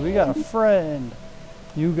 Hey, we got a friend.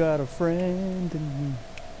 You got a friend in me.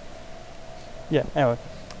 Yeah, anyway.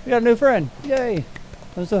 We got a new friend. Yay.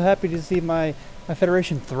 I'm so happy to see my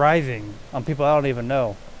Federation thriving on people I don't even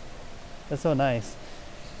know. That's so nice.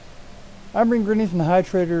 I'm bringing greetings from the High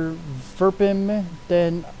Trader Verpim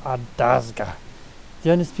Den Adazga,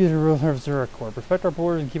 the undisputed ruler of Zurich. Respect our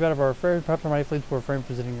borders and keep out of our affairs. Perhaps our mighty fleets will refrain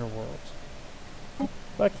from visiting your worlds.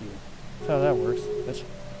 Fuck you. That's how that works, bitch.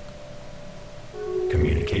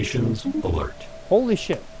 Communications alert. Holy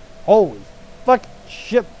shit. Holy fuck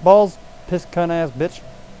shit balls, piss cunt ass bitch.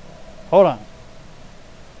 Hold on.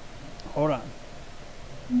 Hold on.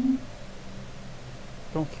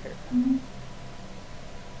 Don't care.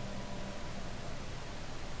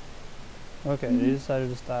 Okay, they decided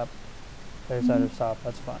to stop. They decided to stop.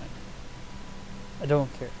 That's fine. I don't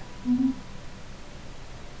care.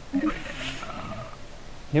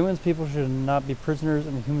 Humans, people should not be prisoners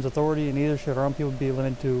in the humans' authority, and neither should our own people be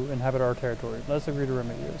limited to inhabit our territory. Let's agree to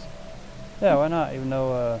remedy this. Yeah, why not? Even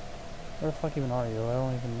though, where the fuck even are you? I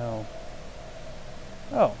don't even know.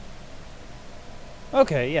 Oh.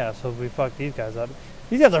 Okay, yeah, so if we fuck these guys up.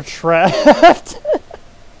 These guys are trapped!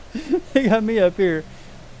 They got me up here.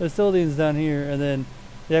 The Syldian's down here, and then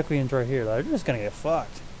the Equians right here. They're just gonna get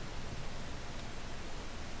fucked.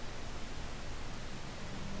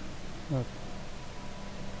 Okay.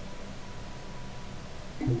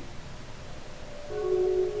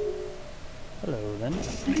 Hello then.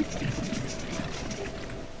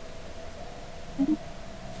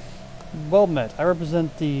 Well met. I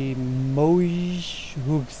represent the Mojhugsgan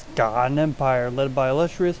Empire, led by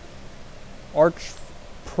illustrious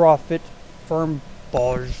Archprophet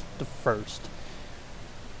Firmboj the First.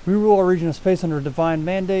 We rule our region of space under a divine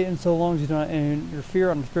mandate, and so long as you do not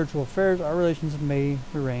interfere on spiritual affairs, our relations may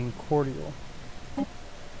remain cordial.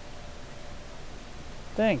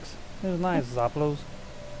 Thanks. It was nice, Zoplos.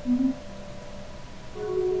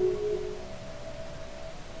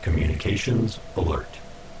 Communications alert.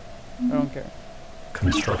 I don't care.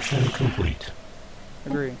 Construction complete.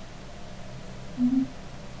 Agree.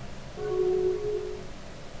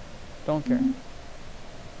 Don't care.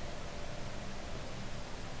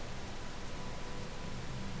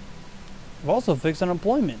 I've also fixed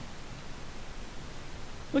unemployment.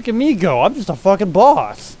 Look at me go. I'm just a fucking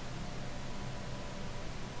boss.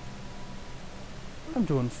 I'm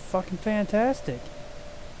doing fucking fantastic.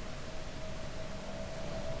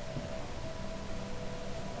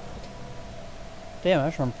 Damn,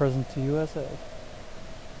 I should run President to USA.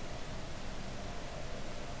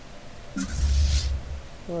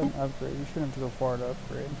 Go ahead and upgrade. You shouldn't have to go far to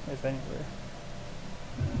upgrade, if anywhere.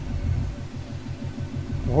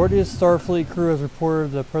 The Hordius Starfleet crew has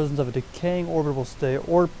reported the presence of a decaying orbital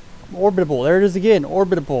orbitable. There it is again.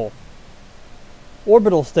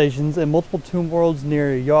 Orbital stations in multiple tomb worlds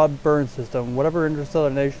near Yod Burn system. Whatever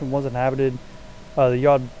interstellar nation once inhabited the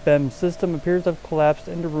Yod Bem system appears to have collapsed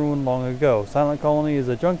into ruin long ago. Silent Colony is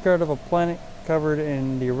a junkyard of a planet covered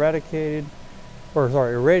in the irradiated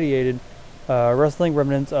rustling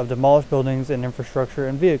remnants of demolished buildings and infrastructure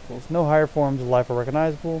and vehicles. No higher forms of life are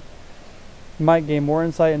recognizable. You might gain more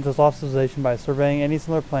insight into lost civilization by surveying any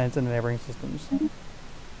similar planets in the neighboring systems.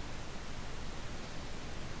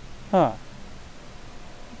 Huh.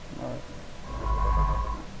 Alright.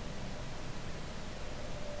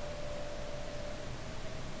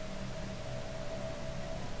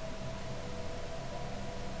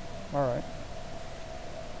 Alright.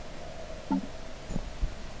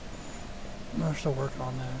 I'm still working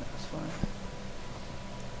on that. That's fine.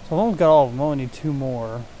 So I've almost got all of them. I only need 2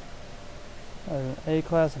 more. An A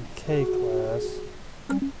class and K class.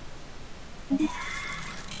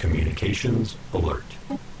 Communications alert.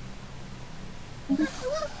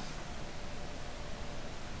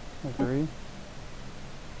 Agree.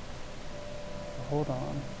 Hold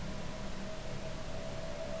on.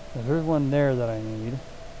 There's one there that I need.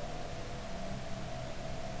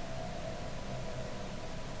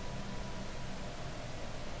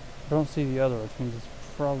 I don't see the other, which means it's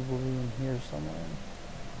probably in here somewhere.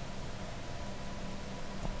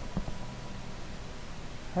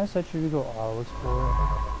 I said you could go auto explorer.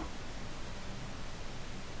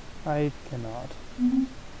 I cannot.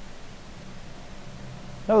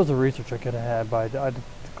 That was the research I could have had, but I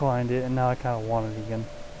declined it, and now I kind of want it again.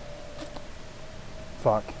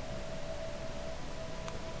 Fuck.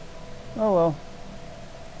 Oh well.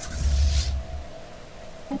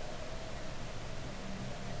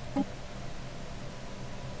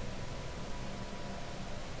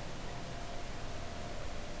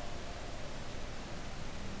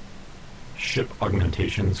 Ship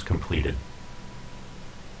augmentations completed.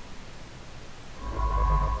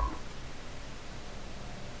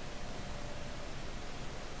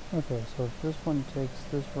 Okay, so if this one takes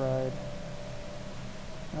this ride,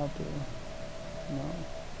 I'll do. No.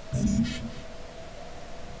 Should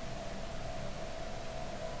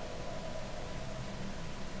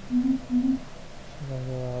I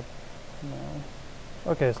go up? No.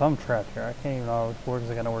 Okay, so I'm trapped here. I can't even auto explore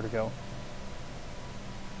because I got nowhere to go.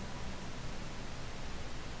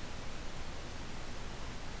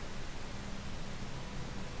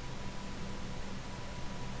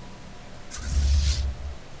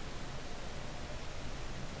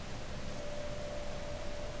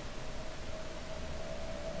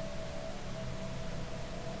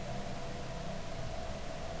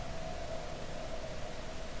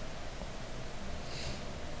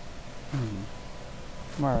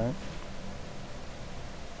 Alright.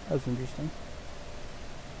 That's interesting.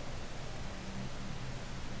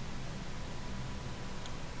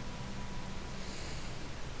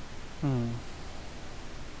 I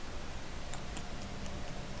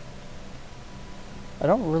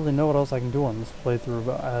don't really know what else I can do on this playthrough,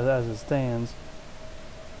 but as it stands.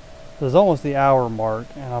 There's almost the hour mark,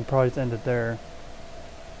 and I'll probably just end it there.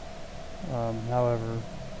 However...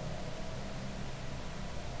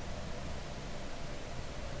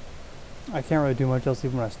 I can't really do much else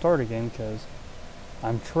even when I start again, because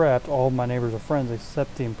I'm trapped. All of my neighbors are friends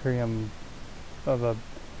except the Imperium of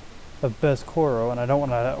Best Coro, and I don't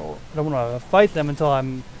want to fight them until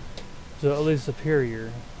I'm at least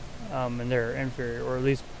superior, and they're inferior, or at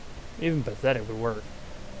least even pathetic would work.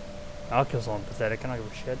 I'll kill someone pathetic. I don't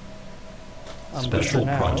give a shit. Special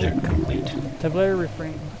project complete. Temporary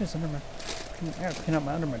refrain. What is under my? I gotta clean up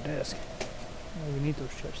under my desk. Oh, we need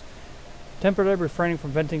those chips. Temporarily refraining from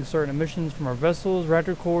venting certain emissions from our vessels,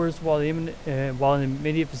 reactor cores, while in the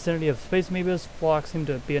immediate vicinity of space amoebas, flocks seem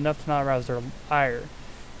to be enough to not arouse their ire.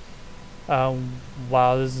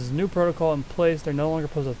 While this is a new protocol in place, they no longer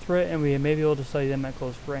pose a threat, and we may be able to study them at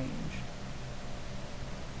close range.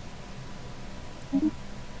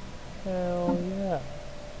 Hell yeah.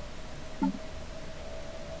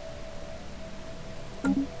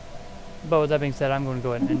 But with that being said, I'm going to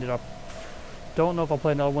go ahead and end it up. Don't know if I'll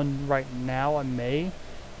play another one right now. I may,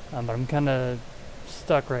 but I'm kind of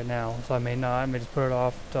stuck right now, so I may not. I may just put it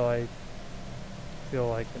off until I feel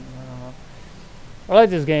like it. I don't know. I like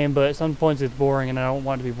this game, but at some points it's boring, and I don't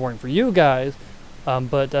want it to be boring for you guys.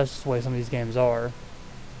 But that's just the way some of these games are.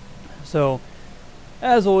 So,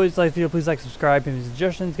 as always, like video, please like, subscribe, give me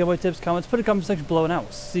suggestions, giveaway tips, comments, put in the comment section below, and I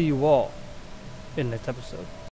will see you all in the next episode.